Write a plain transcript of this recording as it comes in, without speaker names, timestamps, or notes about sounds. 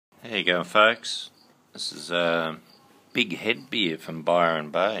There you go, folks. This is a Big Head beer from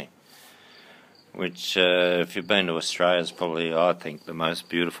Byron Bay, which, if you've been to Australia, is probably, I think, the most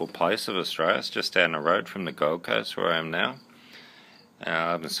beautiful place of Australia. It's just down the road from the Gold Coast where I am now.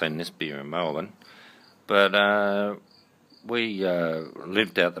 I haven't seen this beer in Melbourne, but we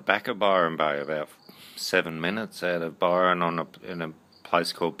lived out the back of Byron Bay, about 7 minutes out of Byron, in a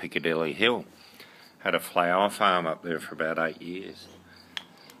place called Piccadilly Hill. Had a flower farm up there for about 8 years.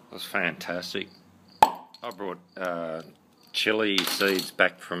 It was fantastic. I brought chili seeds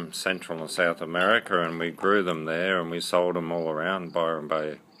back from Central and South America, and we grew them there, and we sold them all around Byron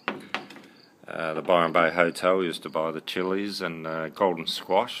Bay. The Byron Bay Hotel used to buy the chilies and golden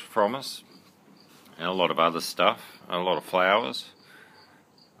squash from us, and a lot of other stuff, and a lot of flowers.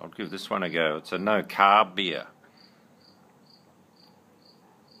 I'll give this one a go. It's a no-carb beer.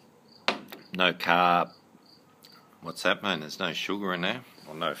 No carb. What's that mean? There's no sugar in there,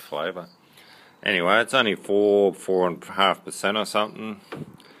 or no flavour. Anyway, it's only 4.5% or something.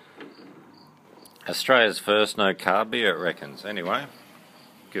 Australia's first no carb beer, it reckons. Anyway,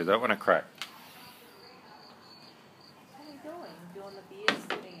 give that one a crack. How are you doing? Doing the beer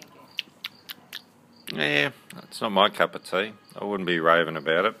sitting again? Yeah, it's not my cup of tea. I wouldn't be raving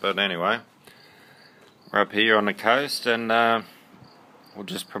about it, but anyway, we're up here on the coast, and we'll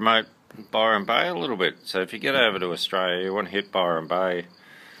just promote Byron Bay a little bit. So if you get over to Australia, you want to hit Byron Bay.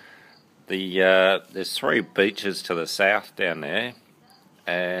 There's 3 beaches to the south down there,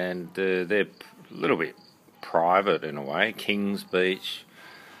 and they're a little bit private in a way. Kings Beach,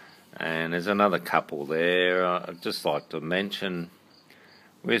 and there's another couple there. I'd just like to mention,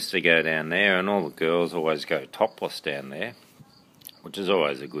 we used to go down there, and all the girls always go topless down there, which is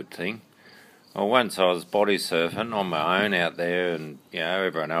always a good thing. Well, once I was body surfing on my own out there, and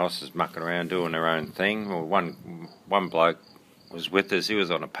everyone else is mucking around doing their own thing. Well, one bloke was with us. He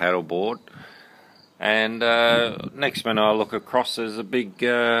was on a paddle board, and next minute I look across, there's a big,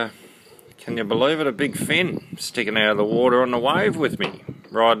 can you believe it, a big fin sticking out of the water on the wave with me,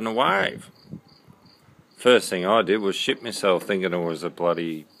 riding a wave. First thing I did was shit myself thinking it was a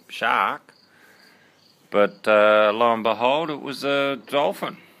bloody shark, but lo and behold, it was a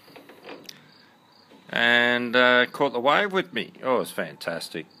dolphin, and caught the wave with me. Oh, it was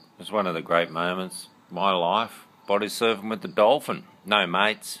fantastic. It was one of the great moments of my life, body surfing with the dolphin. No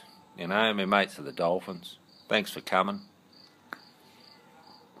mates, my mates are the dolphins. Thanks for coming.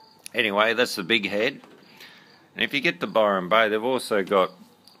 Anyway, that's the Big Head. And if you get to Byron Bay, they've also got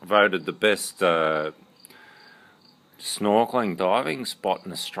voted the best snorkeling diving spot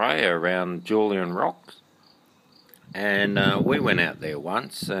in Australia around Julian Rocks. And we went out there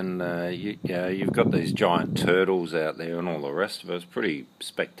once, and you've got these giant turtles out there and all the rest of it. It's pretty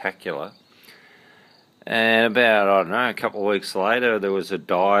spectacular. And about, I don't know, a couple of weeks later, there was a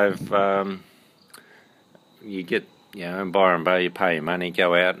dive. You get, in Byron Bay, you pay your money,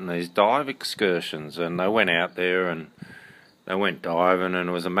 go out on these dive excursions. And they went out there and they went diving, and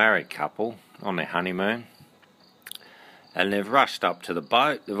it was a married couple on their honeymoon. And they've rushed up to the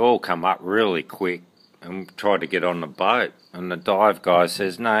boat. They've all come up really quick and tried to get on the boat, and the dive guy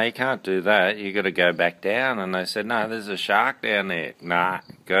says, no, you can't do that, you got to go back down. And they said, no, there's a shark down there. Nah,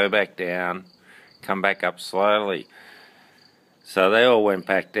 go back down, come back up slowly. So they all went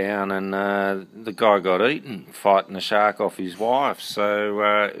back down, and the guy got eaten fighting the shark off his wife. So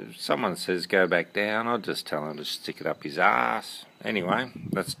if someone says go back down, I'll just tell him to stick it up his ass. Anyway,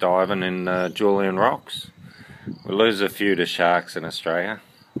 that's diving in Julian Rocks. We lose a few to sharks in Australia.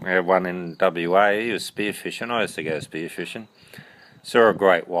 We had one in WA, he was spearfishing. I used to go spearfishing. Saw a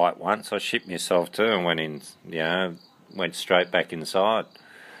great white once. I shit myself too and went in, went straight back inside.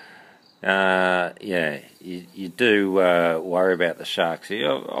 You do worry about the sharks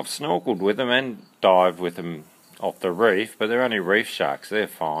here. I've snorkeled with them and dived with them off the reef, but they're only reef sharks. They're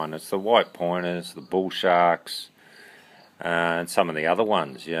fine. It's the white pointers, the bull sharks, and some of the other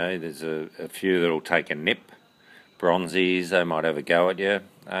ones. There's a few that'll take a nip. Bronzies, they might have a go at you.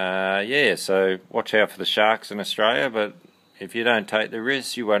 So watch out for the sharks in Australia, but if you don't take the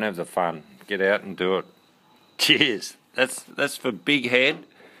risks, you won't have the fun. Get out and do it. Cheers. That's for Big Head.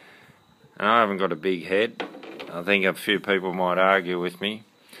 And I haven't got a big head. I think a few people might argue with me.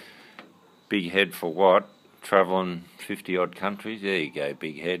 Big head for what? Travelling 50 odd countries? There you go,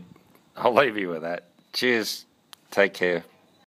 Big Head. I'll leave you with that. Cheers. Take care.